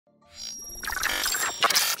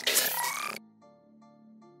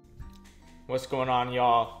What's going on,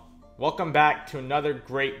 y'all? Welcome back to another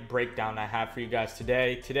great breakdown I have for you guys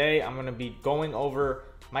today. Today, I'm going to be going over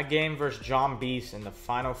my game versus JONBEAST in the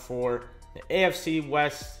Final Four, the AFC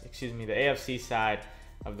side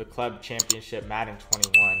of the club championship, Madden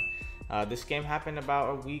 21. This game happened about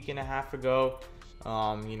a week and a half ago.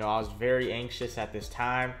 I was very anxious at this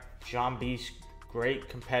time. JONBEAST, great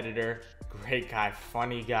competitor, great guy,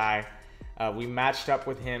 funny guy. We matched up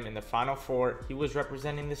with him in the Final Four. He was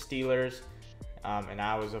representing the Steelers, and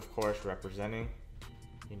I was, of course, representing,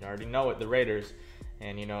 you already know it, the Raiders.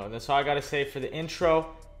 And, that's all I got to say for the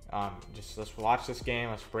intro. Just let's watch this game.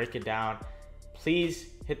 Let's break it down. Please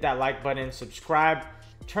hit that like button, subscribe,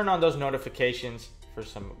 turn on those notifications for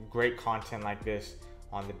some great content like this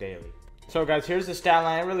on the daily. So, guys, here's the stat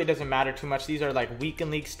line. It really doesn't matter too much. These are like week and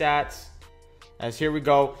league stats. As here we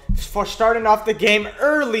go. For starting off the game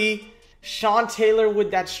early, Sean Taylor with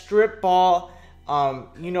that strip ball.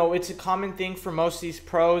 It's a common thing for most of these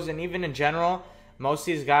pros and even in general, most of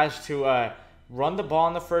these guys to run the ball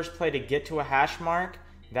in the first play to get to a hash mark.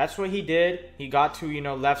 That's what he did. He got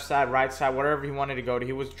to, left side, right side, whatever he wanted to go to.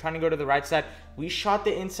 He was trying to go to the right side. We shot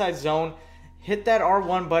the inside zone, hit that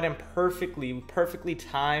R1 button perfectly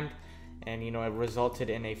timed, and, it resulted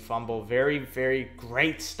in a fumble. Very, very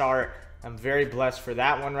great start. I'm very blessed for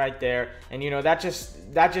that one right there. And, that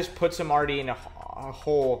just puts him already in a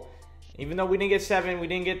hole. Even though we didn't get 7, we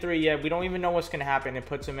didn't get 3 yet, we don't even know what's going to happen. It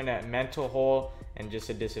puts him in a mental hole and just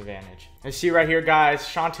a disadvantage. You see right here, guys,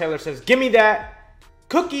 Sean Taylor says, "Give me that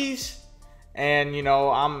cookies." And,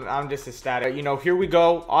 I'm just ecstatic. Here we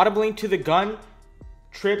go. Audibling to the gun.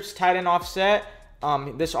 Trips, tight end offset.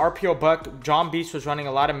 This RPO buck, JONBEAST was running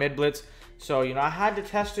a lot of mid blitz. So, I had to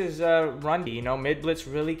test his run. Mid blitz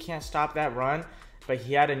really can't stop that run. But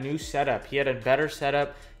he had a new setup. He had a better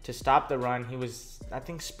setup to stop the run. He was, I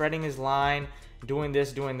think, spreading his line, doing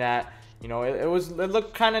this, doing that. It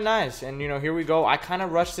looked kind of nice. And, here we go. I kind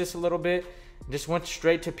of rushed this a little bit. Just went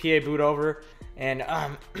straight to PA boot over. And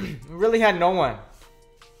really had no one.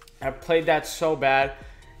 I played that so bad.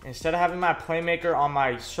 Instead of having my playmaker on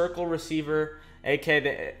my circle receiver, aka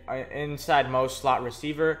the inside most slot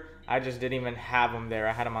receiver, I just didn't even have him there.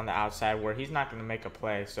 I had him on the outside where he's not going to make a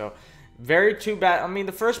play. So, very too bad. I mean,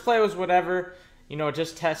 the first play was whatever.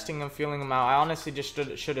 Just testing him, feeling him out. I honestly just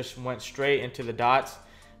should have went straight into the dots.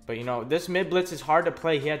 But, this mid blitz is hard to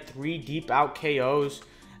play. He had 3 deep out KOs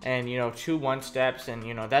and, 2 1-steps.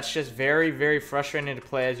 And, that's just very, very frustrating to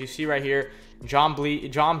play. As you see right here,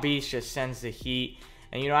 JONBEAST just sends the heat.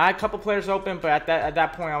 And, I had a couple players open, but at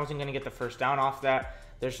that point, I wasn't going to get the first down off that.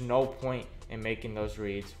 There's no point in making those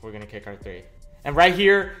reads. We're going to kick our 3. And right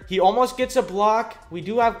here, he almost gets a block. We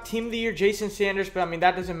do have Team of the Year Jason Sanders, but,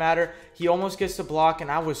 that doesn't matter. He almost gets the block,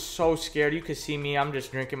 and I was so scared. You could see me. I'm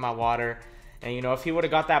just drinking my water. And, if he would have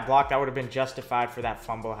got that block, that would have been justified for that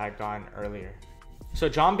fumble I had gone earlier. So,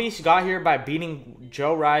 JONBEAST got here by beating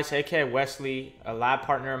Joe Rice, a.k.a. Wesley, a lab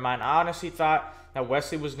partner of mine. I honestly thought that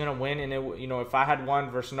Wesley was going to win, and, if I had won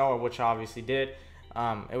versus Noah, which I obviously did,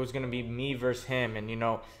 it was going to be me versus him. And,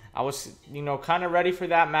 I was, kind of ready for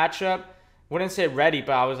that matchup. Wouldn't say ready,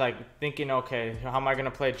 but I was like thinking, okay, how am I going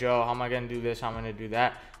to play Joe? How am I going to do this? How am I going to do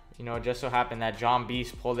that? It just so happened that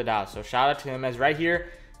JONBEAST pulled it out. So shout out to him. As right here,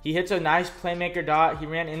 he hits a nice playmaker dot. He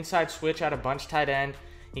ran inside switch out of bunch tight end.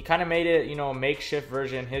 He kind of made it, a makeshift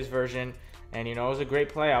version, his version. And, it was a great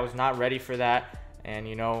play. I was not ready for that. And,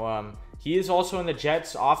 he is also in the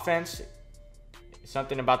Jets offense.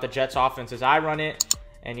 Something about the Jets offense is I run it.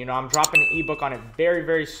 And, I'm dropping an ebook on it very,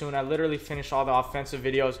 very soon. I literally finished all the offensive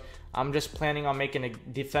videos. I'm just planning on making a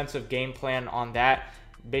defensive game plan on that.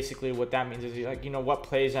 Basically, what that means is, what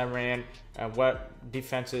plays I ran, what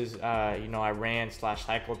defenses, I ran /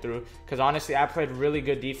 cycled through. Because, honestly, I played really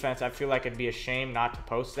good defense. I feel like it'd be a shame not to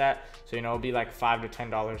post that. So, it'll be like $5 to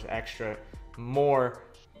 $10 extra more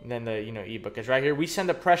than the, ebook. Because right here, we send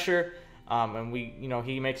the pressure. And we,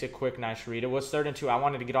 he makes a quick, nice read. It was 3rd and 2. I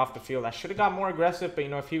wanted to get off the field. I should have got more aggressive, but,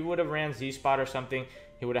 if he would have ran Z-spot or something,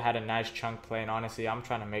 he would have had a nice chunk play. And honestly, I'm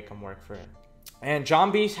trying to make him work for it. And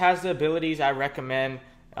JONBEAST has the abilities I recommend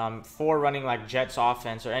for running like Jets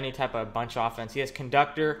offense or any type of bunch offense. He has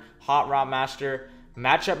Conductor, Hot Route Master,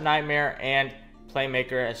 Matchup Nightmare, and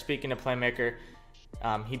Playmaker. Speaking of Playmaker,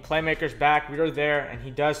 he playmakers back. We were there, and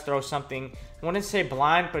he does throw something. I wouldn't say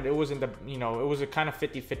blind, but it wasn't the, it was a kind of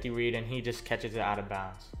 50-50 read, and he just catches it out of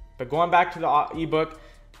bounds. But going back to the ebook,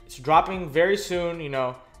 it's dropping very soon.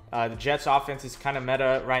 The Jets offense is kind of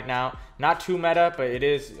meta right now. Not too meta, but it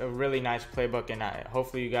is a really nice playbook, and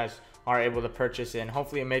hopefully you guys are able to purchase it, and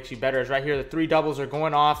hopefully it makes you better. As right here, the 3 doubles are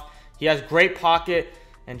going off. He has great pocket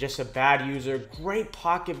and just a bad user. Great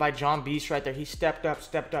pocket by JONBEAST right there. He stepped up.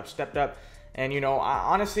 And, you know,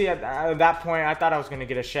 honestly, at that point, I thought I was going to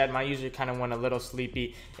get a shed. My user kind of went a little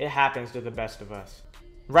sleepy. It happens to the best of us.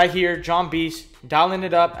 Right here, JONBEAST dialing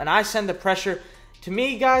it up, and I send the pressure. To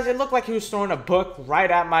me, guys, it looked like he was throwing a book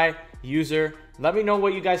right at my user. Let me know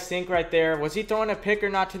what you guys think right there. Was he throwing a pick or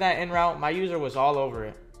not to that in route? My user was all over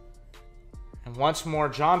it. And once more,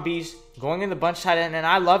 JONBEAST going in the bunch tight end, and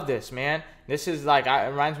I love this, man. This is like, it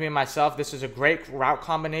reminds me of myself. This is a great route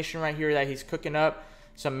combination right here that he's cooking up.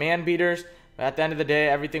 Some man beaters. But at the end of the day,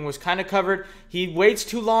 everything was kind of covered. He waits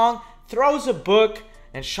too long, throws a book,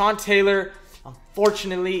 and Sean Taylor,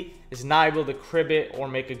 unfortunately, is not able to crib it or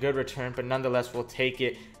make a good return, but nonetheless, we'll take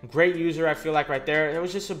it. Great user, I feel like, right there. It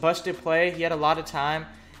was just a busted play. He had a lot of time,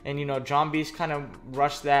 and, you know, JONBEAST kind of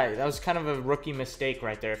rushed that. That was kind of a rookie mistake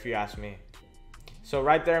right there, if you ask me. So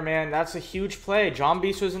right there, man, that's a huge play.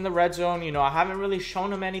 JONBEAST was in the red zone. You know, I haven't really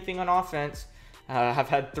shown him anything on offense. I've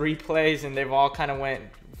had 3 plays, and they've all kind of went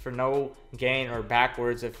for no gain or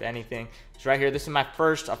backwards, if anything. So right here, this is my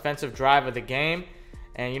first offensive drive of the game.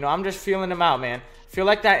 And, you know, I'm just feeling him out, man. I feel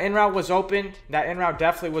like that in route was open. That in route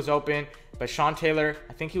definitely was open. But Sean Taylor,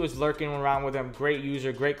 I think he was lurking around with him. Great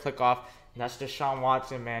user, great click off. And that's Deshaun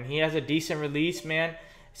Watson, man. He has a decent release, man.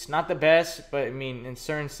 It's not the best, but, I mean, in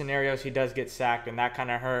certain scenarios, he does get sacked, and that kind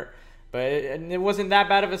of hurt. But it wasn't that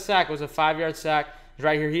bad of a sack. It was a 5-yard sack.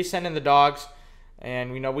 Right here, he's sending the dogs.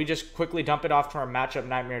 And, you know, we just quickly dump it off to our matchup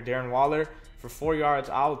nightmare, Darren Waller. For 4 yards,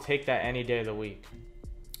 I'll take that any day of the week.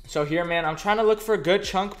 So here, man, I'm trying to look for a good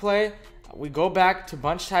chunk play. We go back to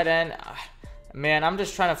bunch tight end. Man, I'm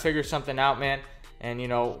just trying to figure something out, man. And, you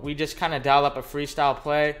know, we just kind of dial up a freestyle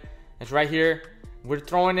play. It's right here. We're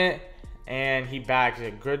throwing it, and he bags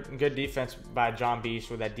it. Good defense by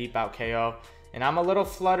JONBEAST with that deep out KO. And I'm a little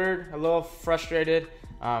fluttered, a little frustrated.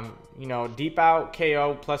 You know, deep out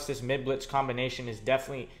KO plus this mid blitz combination is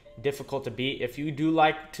definitely difficult to beat. If you do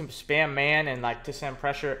like to spam man and like to send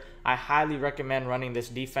pressure, I highly recommend running this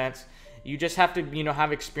defense. You just have to, you know,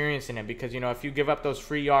 have experience in it, because, you know, if you give up those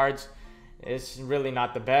free yards, it's really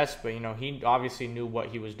not the best. But, you know, he obviously knew what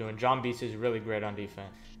he was doing. JONBEAST is really great on defense.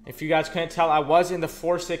 If you guys couldn't tell, I was in the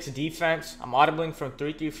 4-6 defense. I'm audibling from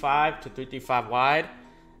 3-3-5 to 3-3-5 wide.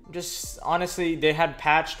 Just honestly, they had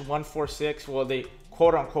patched 1-4-6. Well, they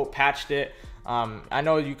quote unquote patched it. I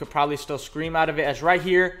know you could probably still scream out of it. As right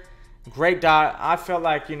here, great dot. I felt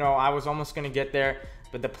like, you know, I was almost going to get there.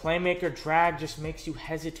 But the playmaker drag just makes you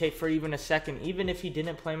hesitate for even a second. Even if he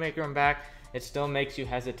didn't playmaker him back, it still makes you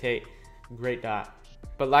hesitate. Great dot.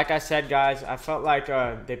 But like I said, guys, I felt like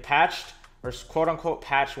they patched, or quote-unquote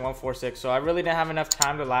patched 1-4-6. So I really didn't have enough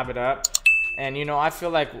time to lab it up. And, you know, I feel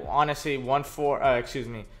like, honestly,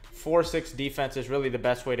 4-6 defense is really the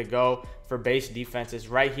best way to go for base defenses.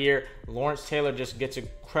 Right here, Lawrence Taylor just gets an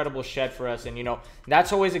incredible shed for us. And, you know,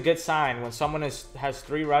 that's always a good sign when someone has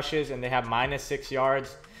 3 rushes and they have -6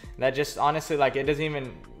 yards. That just, honestly, like, it doesn't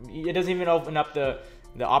even open up the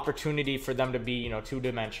opportunity for them to be, you know,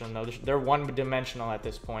 2-dimensional. They're 1-dimensional at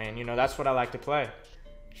this point. And, you know, that's what I like to play.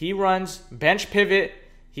 He runs bench pivot.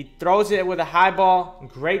 He throws it with a high ball.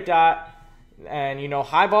 Great dot. And, you know,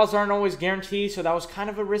 high balls aren't always guaranteed, so that was kind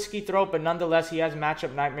of a risky throw, but nonetheless, he has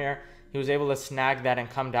matchup nightmare. He was able to snag that and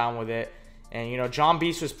come down with it. And, you know,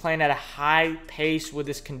 JONBEAST was playing at a high pace with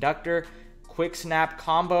this conductor. Quick snap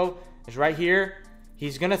combo is right here.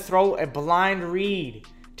 He's going to throw a blind read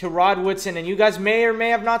to Rod Woodson, and you guys may or may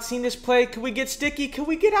have not seen this play. Can we get sticky? Can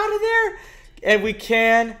we get out of there? And we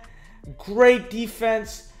can. Great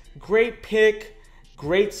defense, great pick,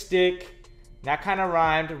 great stick. That kind of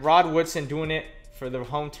rhymed. Rod Woodson doing it for the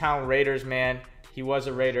hometown Raiders, man. He was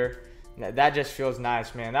a Raider. That just feels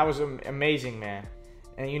nice, man. That was amazing, man.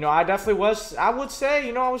 And, you know, I definitely was, I would say,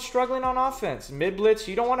 you know, I was struggling on offense. Mid-blitz,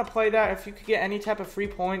 you don't want to play that. If you could get any type of free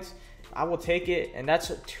points, I will take it. And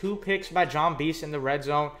that's 2 picks by JONBEAST in the red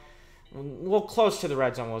zone. Well, close to the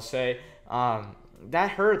red zone, we'll say.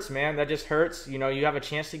 That hurts, man. That just hurts. You know, you have a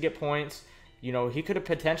chance to get points. You know, he could have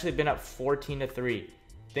potentially been up 14-3.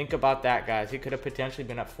 Think about that, guys. He could have potentially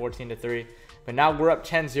been up 14-3. But now we're up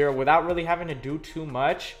 10-0 without really having to do too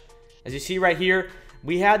much. As you see right here,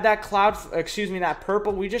 we had that that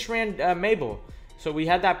purple. We just ran Mabel. So we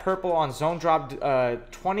had that purple on zone drop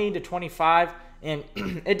 20-25. And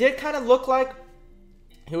it did kind of look like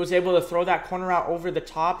he was able to throw that corner out over the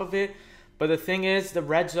top of it. But the thing is, the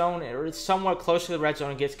red zone, it's somewhat close to the red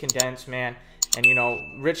zone. It gets condensed, man. And, you know,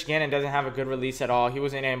 Rich Gannon doesn't have a good release at all. He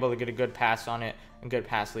wasn't able to get a good pass on it. A good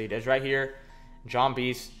pass lead. Is right here.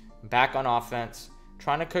 JONBEAST back on offense.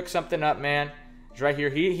 Trying to cook something up, man. Is right here.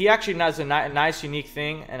 He actually does a nice, unique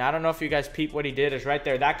thing. And I don't know if you guys peeped what he did. Is right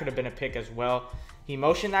there. That could have been a pick as well. He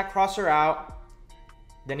motioned that crosser out.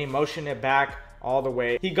 Then he motioned it back all the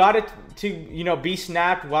way. He got it to, you know, be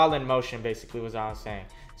snapped while in motion, basically was all I'm saying.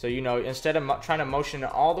 So, you know, instead of trying to motion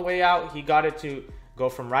it all the way out, he got it to go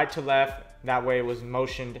from right to left. That way it was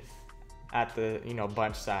motioned at the, you know,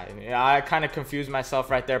 bunch side. And I kind of confused myself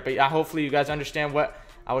right there, but hopefully you guys understand what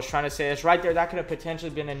I was trying to say. It's right there. That could have potentially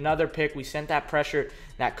been another pick. We sent that pressure,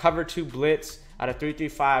 that cover 2 blitz out of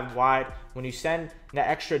 3-3-5 wide. When you send the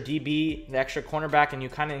extra DB, the extra cornerback, and you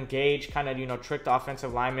kind of engage, kind of, you know, trick the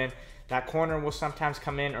offensive lineman, that corner will sometimes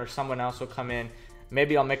come in or someone else will come in.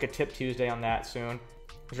 Maybe I'll make a tip Tuesday on that soon.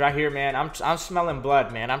 Because right here, man, I'm smelling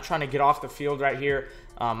blood, man. I'm trying to get off the field right here.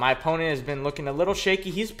 My opponent has been looking a little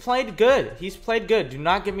shaky. He's played good. He's played good. Do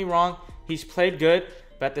not get me wrong. He's played good.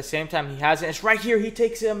 But at the same time, he hasn't. It's right here. He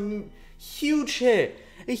takes a huge hit.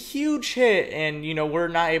 A huge hit. And, you know, we're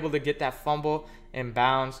not able to get that fumble in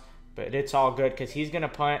bounds. But it's all good because he's going to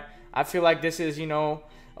punt. I feel like this is, you know,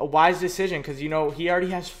 a wise decision because, you know, he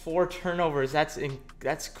already has 4 turnovers.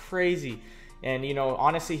 That's crazy. And, you know,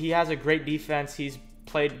 honestly, he has a great defense. He's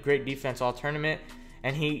played great defense all tournament.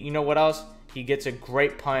 And he, you know what else? He gets a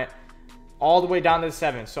great punt all the way down to the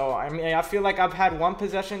 7. So, I mean, I feel like I've had 1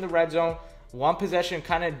 possession in the red zone, 1 possession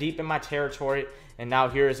kind of deep in my territory, and now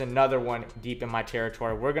here is another one deep in my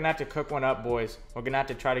territory. We're going to have to cook one up, boys. We're going to have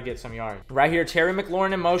to try to get some yards. Right here, Terry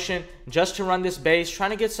McLaurin in motion just to run this base, trying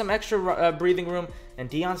to get some extra breathing room. And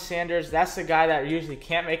Deion Sanders, that's the guy that usually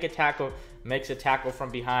can't make a tackle, makes a tackle from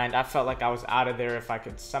behind. I felt like I was out of there if I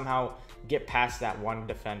could somehow get past that one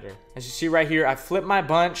defender. As you see right here, I flipped my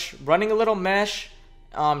bunch, running a little mesh,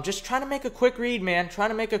 just trying to make a quick read, man. Trying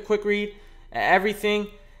to make a quick read. Everything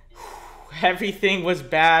was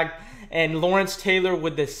bagged. And Lawrence Taylor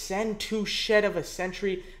with the send to shed of a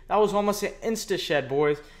century. That was almost an insta shed,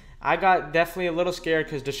 boys. I got definitely a little scared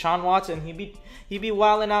because Deshaun Watson, he be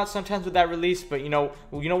wilding out sometimes with that release, but you know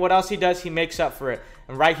what else he does? He makes up for it.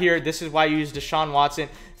 And right here, this is why you use Deshaun Watson.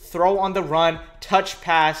 Throw on the run, touch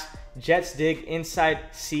pass, Jets dig, inside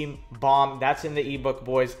seam bomb. That's in the ebook,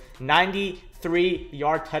 boys.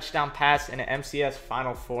 93-yard touchdown pass in an MCS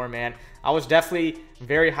Final Four, man. I was definitely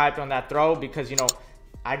very hyped on that throw because, you know,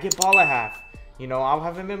 I get ball at half. You know, I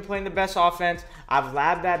haven't been playing the best offense. I've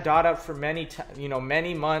labbed that dot up for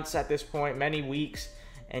many months at this point, many weeks.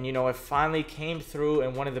 And, you know, it finally came through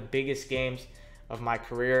in one of the biggest games of my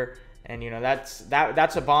career. And, you know, that's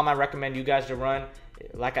a bomb I recommend you guys to run.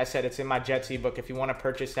 Like I said, it's in my Jets ebook. If you want to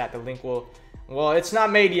purchase that, the link will... Well, it's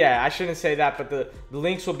not made yet. I shouldn't say that, but the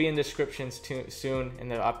links will be in descriptions soon in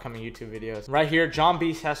the upcoming YouTube videos. Right here,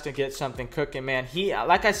 JONBEAST has to get something cooking, man.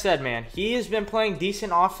 Like I said, man, he has been playing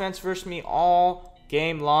decent offense versus me all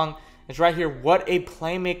game long. It's right here. What a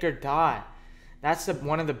playmaker dot. That's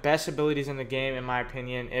one of the best abilities in the game, in my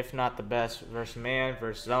opinion, if not the best, versus man,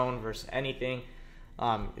 versus zone, versus anything.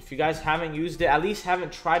 If you guys haven't used it, at least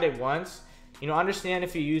haven't tried it once, you know, understand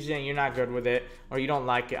if you use it and you're not good with it or you don't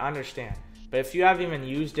like it, understand. But if you haven't even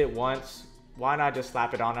used it once, why not just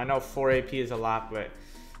slap it on? I know 4 AP is a lot, but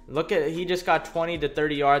look at it. He just got 20 to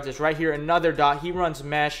 30 yards. It's right here, another dot. He runs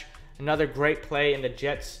mesh, another great play in the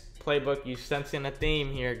Jets playbook. You sensing a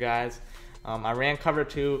theme here, guys. I ran cover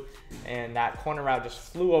 2, and that corner route just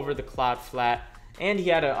flew over the cloud flat. And he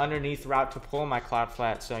had an underneath route to pull my cloud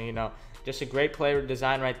flat. So, you know, just a great play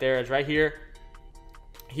design right there. It's right here.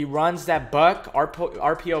 He runs that buck,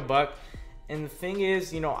 RPO buck. And the thing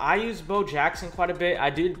is, you know, I use Bo Jackson quite a bit. I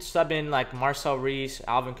did sub in like Marcel Reese,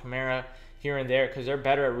 Alvin Kamara here and there because they're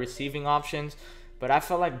better at receiving options. But I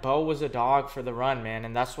felt like Bo was a dog for the run, man.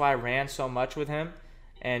 And that's why I ran so much with him.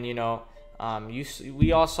 And, you know,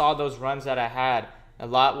 we all saw those runs that I had. A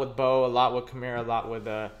lot with Bo, a lot with Kamara, a lot with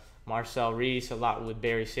Marcel Reese, a lot with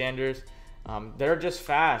Barry Sanders. They're just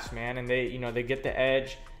fast, man. And they, you know, they get the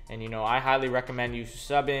edge. And, you know, I highly recommend you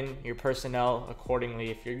sub in your personnel accordingly.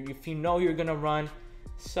 If you know you're going to run,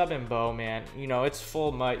 sub in Bo, man. You know, it's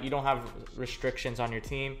full MUT. You don't have restrictions on your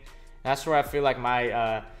team. That's where I feel like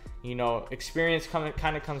my, you know, experience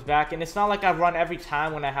kind of comes back. And it's not like I run every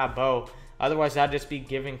time when I have Bo. Otherwise, I'd just be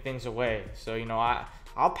giving things away. So, you know,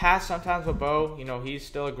 I'll pass sometimes with Bo. You know, he's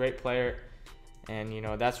still a great player. And, you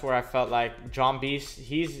know, that's where I felt like JONBEAST,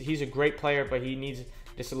 he's a great player, but he needs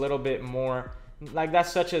just a little bit more. Like,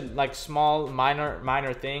 that's such a like small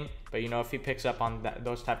minor thing, but you know, if he picks up on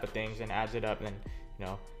those type of things and adds it up, then you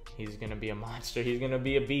know he's gonna be a monster. He's gonna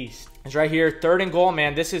be a beast. It's right here, 3rd and goal,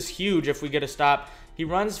 man. This is huge if we get a stop. He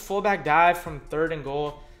runs fullback dive from 3rd and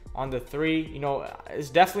goal on the 3. You know, it's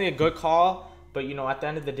definitely a good call, but you know, at the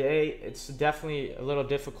end of the day, it's definitely a little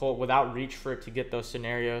difficult without reach for it to get those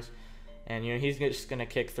scenarios. And you know, he's just gonna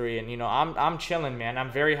kick 3, and you know, I'm chilling, man.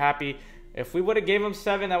 I'm very happy. If we would have gave him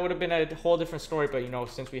 7, that would have been a whole different story. But, you know,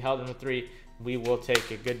 since we held him to 3, we will take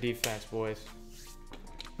it. Good defense, boys.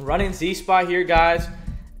 Running Z spot here, guys,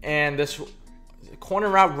 and this corner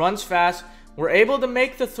route runs fast. We're able to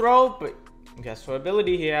make the throw, but guess what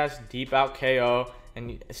ability he has? Deep out KO.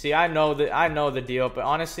 And see, I know the deal, but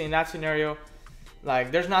honestly, in that scenario,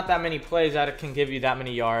 like, there's not that many plays that can give you that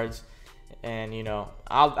many yards. And, you know,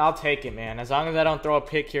 I'll take it, man. As long as I don't throw a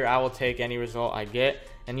pick here, I will take any result I get.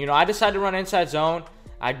 And, you know, I decided to run inside zone.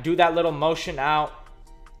 I do that little motion out.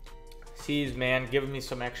 Sees, man, giving me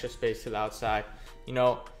some extra space to the outside. You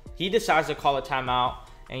know, he decides to call a timeout.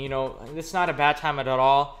 And, you know, it's not a bad time at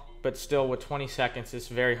all. But still, with 20 seconds, it's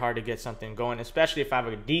very hard to get something going, especially if I have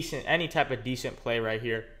any type of decent play right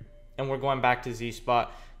here. And we're going back to Z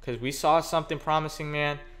spot because we saw something promising,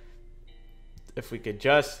 man. If we could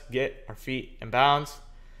just get our feet in bounds.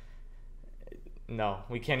 No,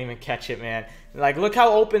 we can't even catch it, man. Like, look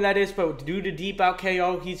how open that is, but due to deep out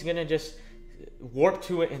KO, he's going to just warp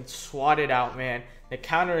to it and swat it out, man. The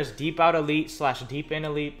counter is deep out elite / deep in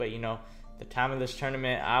elite, but, you know, the time of this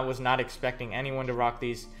tournament, I was not expecting anyone to rock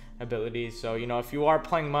these abilities. So, you know, if you are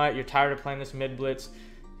playing MUT, you're tired of playing this mid blitz,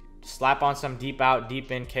 slap on some deep out,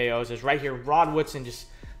 deep in KOs. Is right here, Rod Woodson just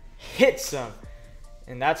hits them.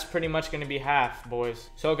 And that's pretty much going to be half, boys.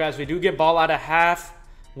 So, guys, we do get ball out of half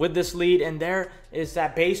with this lead. And there is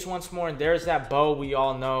that base once more. And there's that bow we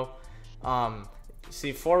all know.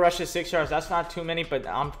 See, 4 rushes, 6 yards. That's not too many. But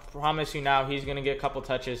I promise you now, he's going to get a couple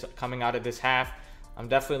touches coming out of this half. I'm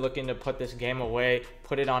definitely looking to put this game away,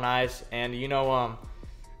 put it on ice. And, you know,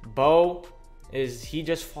 Bo he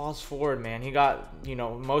just falls forward, man. He got, you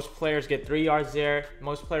know, most players get 3 yards there.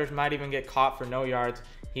 Most players might even get caught for no yards.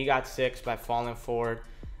 He got 6 by falling forward.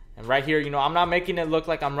 And right here, you know, I'm not making it look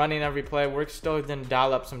like I'm running every play. We're still going to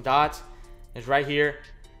dial up some dots. It's right here.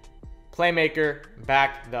 Playmaker,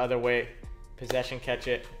 back the other way. Possession, catch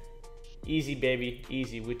it. Easy, baby,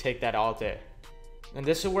 easy. We take that all day. And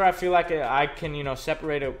this is where I feel like I can, you know,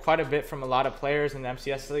 separate it quite a bit from a lot of players in the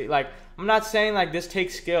MCS league. Like, I'm not saying like this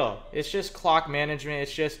takes skill. It's just clock management.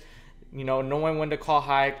 It's just, you know, knowing when to call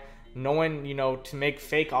hike, knowing, you know, to make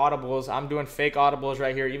fake audibles. I'm doing fake audibles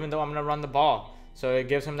right here, even though I'm going to run the ball. So it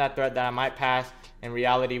gives him that threat that I might pass. In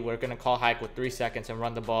reality, we're going to call hike with 3 seconds and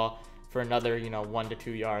run the ball for another, you know, 1 to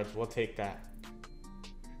 2 yards. We'll take that.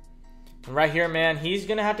 And right here, man, he's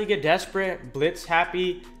going to have to get desperate, blitz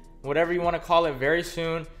happy, whatever you want to call it, very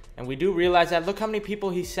soon. And we do realize that. Look how many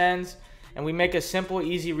people he sends. And we make a simple,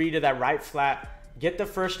 easy read of that right flat. Get the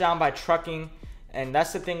first down by trucking. And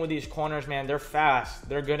that's the thing with these corners, man. They're fast.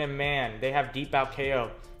 They're good in man. They have deep out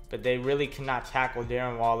KO. But they really cannot tackle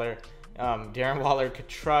Darren Waller. Darren Waller could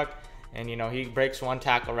truck. And, you know, he breaks one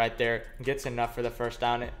tackle right there. Gets enough for the first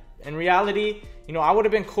down. In reality, you know, I would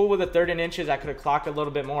have been cool with a 3rd and inches. I could have clocked a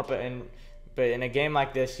little bit more. But in a game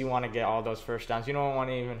like this, you want to get all those first downs. You don't want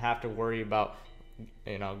to even have to worry about,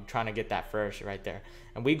 you know, trying to get that first right there.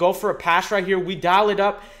 And we go for a pass right here. We dial it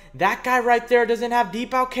up. That guy right there doesn't have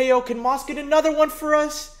deep out KO. Can Moss get another one for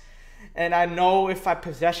us? And I know if I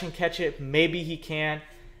possession catch it, maybe he can.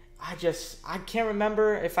 I can't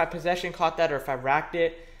remember if I possession caught that or if I racked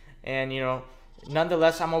it. And, you know,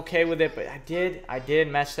 nonetheless, I'm okay with it. But I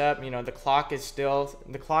did mess up. You know, the clock is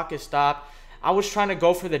stopped. I was trying to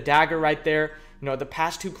go for the dagger right there. You know, the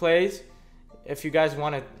past 2 plays, if you guys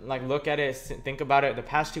want to like look at it, think about it. The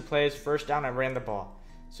past 2 plays, first down, I ran the ball.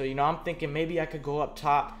 So, you know, I'm thinking maybe I could go up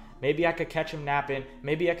top. Maybe I could catch him napping.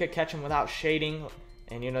 Maybe I could catch him without shading.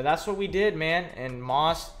 And, you know, that's what we did, man. And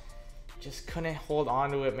Moss just couldn't hold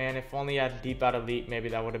on to it, man. If only I had deep out elite, maybe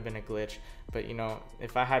that would have been a glitch. But, you know,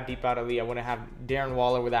 if I had deep out elite, I wouldn't have Darren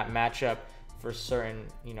Waller with that matchup for certain,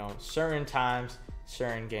 you know, certain times,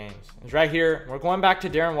 certain games. It's right here. We're going back to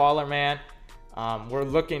Darren Waller, man. We're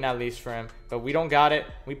looking at least for him, but we don't got it.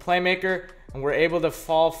 We playmaker, and we're able to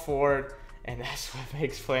fall forward, and that's what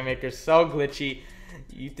makes playmakers so glitchy.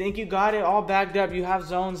 You think you got it all backed up. You have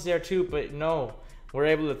zones there too, but no. We're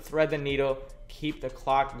able to thread the needle, keep the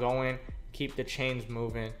clock going, keep the chains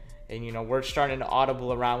moving, and, you know, we're starting to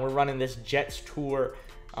audible around. We're running this Jets tour.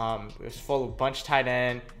 It's full of bunch tight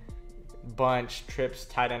end, bunch, trips,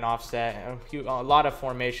 tight end offset, a lot of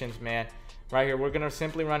formations, man. Right here, we're going to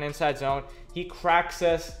simply run inside zone. He cracks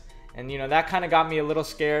us, and, you know, that kind of got me a little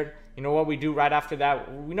scared. You know what we do right after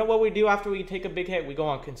that? We know what we do after we take a big hit? We go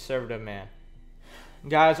on conservative, man.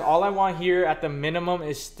 Guys, all I want here at the minimum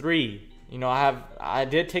is 3. You know, I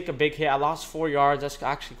did take a big hit. I lost 4 yards. That's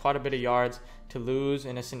actually quite a bit of yards to lose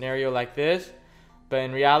in a scenario like this. But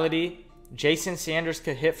in reality, Jason Sanders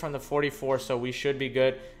could hit from the 44, so we should be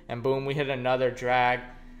good. And boom, we hit another drag.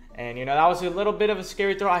 And, you know, that was a little bit of a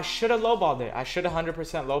scary throw. I should have lowballed it. I should have 100%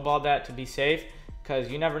 lowballed that to be safe.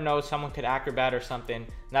 because you never know, someone could acrobat or something.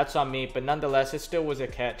 That's on me, but nonetheless, it still was a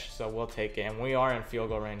catch, so we'll take it. And we are in field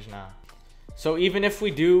goal range now. So even if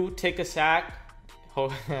we do take a sack,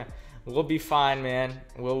 we'll be fine, man.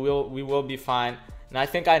 We will be fine. And I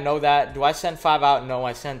think I know that. Do I send 5 out? No,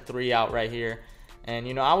 I send 3 out right here. And,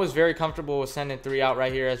 you know, I was very comfortable with sending 3 out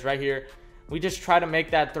right here. As right here, we just try to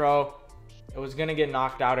make that throw. It was going to get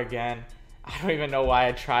knocked out again. I don't even know why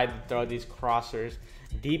I tried to throw these crossers.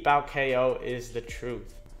 Deep out KO is the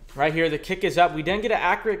truth. Right here, the kick is up. We didn't get an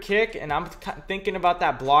accurate kick, and I'm thinking about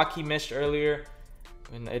that block he missed earlier.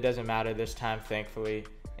 And it doesn't matter this time, thankfully.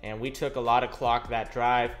 And we took a lot of clock that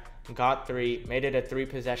drive. Got 3. Made it a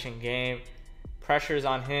 3-possession game. Pressure's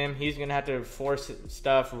on him. He's going to have to force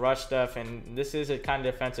stuff, rush stuff. And this is a kind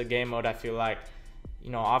of defensive game mode, I feel like. You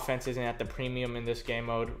know, offense isn't at the premium in this game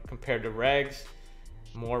mode compared to regs.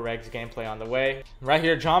 More regs gameplay on the way. Right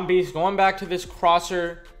here, JONBEAST going back to this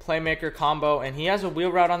crosser playmaker combo, and he has a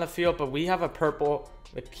wheel route on the field, but we have a purple.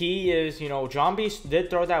 The key is, you know, JONBEAST did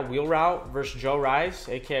throw that wheel route versus Joe Rice,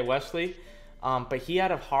 aka Wesley, but he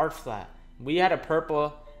had a hard flat. We had a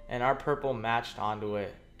purple, and our purple matched onto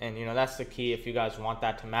it. And, you know, that's the key if you guys want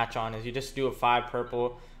that to match on, is you just do a 5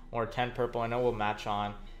 purple or 10 purple, and it will match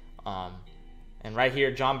on. And right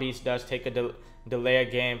here, JONBEAST does take a delay a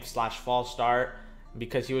game / false start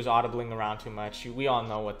because he was audibling around too much. We all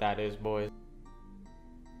know what that is, boys.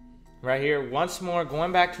 Right here, once more,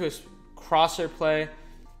 going back to his crosser play.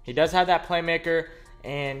 He does have that playmaker,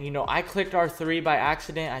 and, you know, I clicked R3 by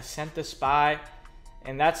accident. I sent the spy,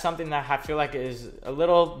 and that's something that I feel like is a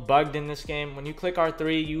little bugged in this game. When you click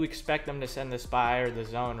R3, you expect them to send the spy or the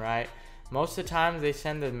zone, right? Most of the time, they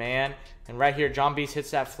send the man, and right here, JONBEAST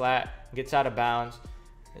hits that flat, gets out of bounds.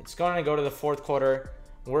 It's going to go to the 4th quarter.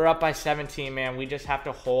 We're up by 17, man. We just have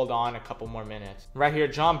to hold on a couple more minutes. Right here,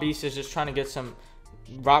 JONBEAST is just trying to get some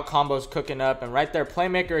route combos cooking up, and right there,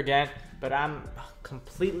 playmaker again. But I'm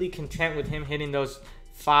completely content with him hitting those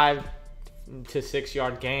 5 to 6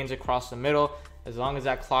 yard gains across the middle. As long as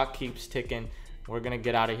that clock keeps ticking, we're going to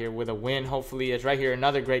get out of here with a win, hopefully. It's right here,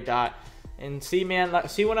 another great dot. And see, man,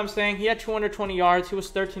 see what I'm saying? He had 220 yards. He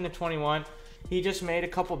was 13 to 21. He just made a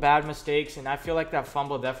couple bad mistakes, and I feel like that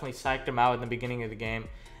fumble definitely psyched him out in the beginning of the game.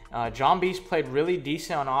 JONBEAST played really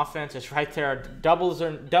decent on offense. It's right there. Double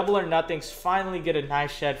or nothings finally get a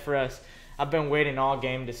nice shed for us. I've been waiting all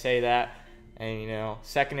game to say that. And, you know,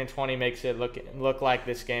 2nd and 20 makes it look like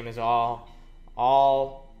this game is all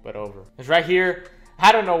but over. It's right here.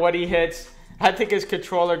 I don't know what he hits. I think his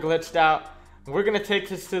controller glitched out. We're going to take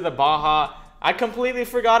this to the Baja. I completely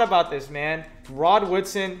forgot about this, man. Rod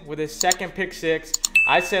Woodson with his 2nd pick 6.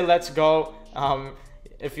 I said, let's go.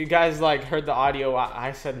 If you guys like heard the audio,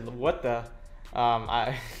 I said, what the?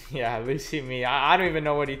 Yeah, at least see me. I don't even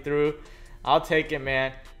know what he threw. I'll take it,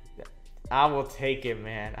 man. I will take it,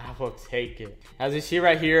 man. I will take it. As you see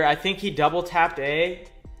right here, I think he double tapped A,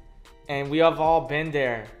 and we have all been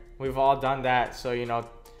there. We've all done that. So, you know,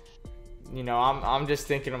 I'm just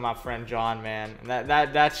thinking of my friend John, man. And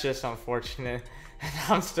that's just unfortunate.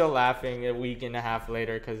 I'm still laughing a week and a half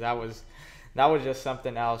later because that was just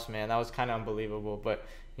something else, man. That was kind of unbelievable. But,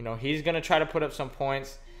 you know, he's going to try to put up some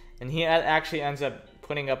points, and he actually ends up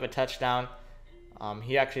putting up a touchdown.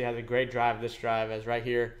 He actually has a great drive, this drive, as right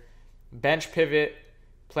here. Bench pivot,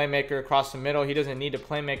 playmaker across the middle. He doesn't need to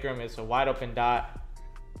playmaker him. It's a wide open dot.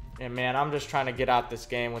 And, man, I'm just trying to get out this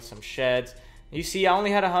game with some sheds. You see, I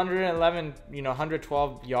only had 111,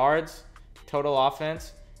 112 yards total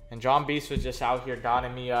offense. And JONBEAST was just out here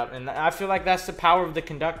dotting me up. And I feel like that's the power of the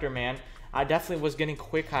conductor, man. I definitely was getting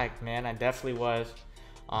quick hiked, man. I definitely was.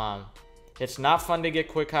 It's not fun to get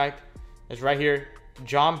quick hiked. It's right here.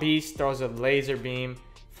 JONBEAST throws a laser beam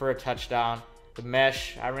for a touchdown. The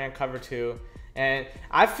mesh, I ran cover 2. And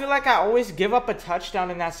I feel like I always give up a touchdown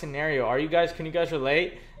in that scenario. Can you guys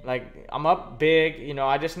relate? Like, I'm up big,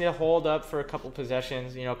 I just need to hold up for a couple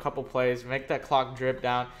possessions, a couple plays, make that clock drip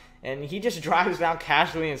down. And he just drives down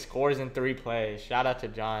casually and scores in 3 plays. Shout out to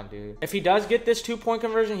John, dude. If he does get this 2-point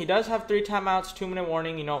conversion, he does have 3 timeouts, 2-minute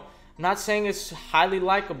warning. I'm not saying it's highly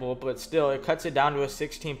likable, but still, it cuts it down to a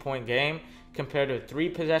 16-point game. Compared to a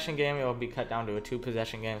 3-possession game, it will be cut down to a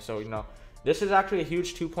 2-possession game. So, this is actually a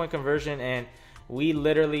huge 2-point conversion, and we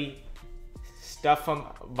literally stuff him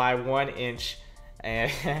by 1 inch.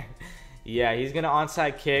 And yeah, he's gonna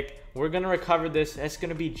onside kick. We're gonna recover this. It's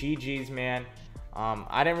gonna be GG's, man.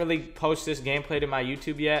 I didn't really post this gameplay to my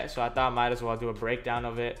YouTube yet, so I thought I might as well do a breakdown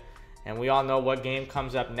of it. And we all know what game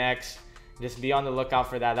comes up next. Just be on the lookout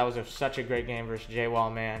for that. That was such a great game versus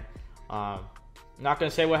J-Wall, man. Not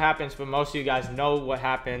gonna say what happens, but most of you guys know what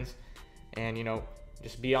happens, and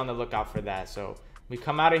just be on the lookout for that. So We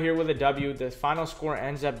come out of here with a W. The final score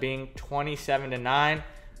ends up being 27-9.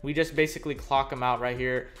 We just basically clock them out right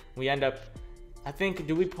here. We end up, I think,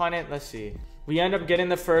 do we punt it? Let's see. We end up getting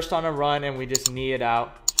the first on a run, and we just knee it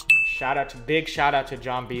out. Big shout out to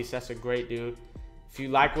JONBEAST. That's a great dude. If you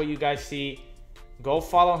like what you guys see, go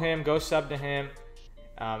follow him, go sub to him.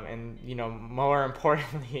 And, you know, more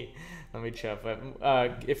importantly, let me check. But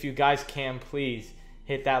if you guys can, please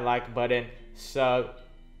hit that like button, sub,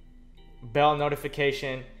 bell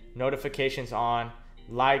notifications on,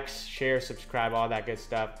 likes, share, subscribe, all that good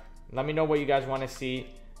stuff. Let me know what you guys want to see.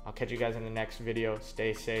 I'll catch you guys in the next video.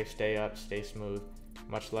 Stay safe, stay up, stay smooth.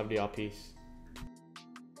 Much love to y'all. Peace.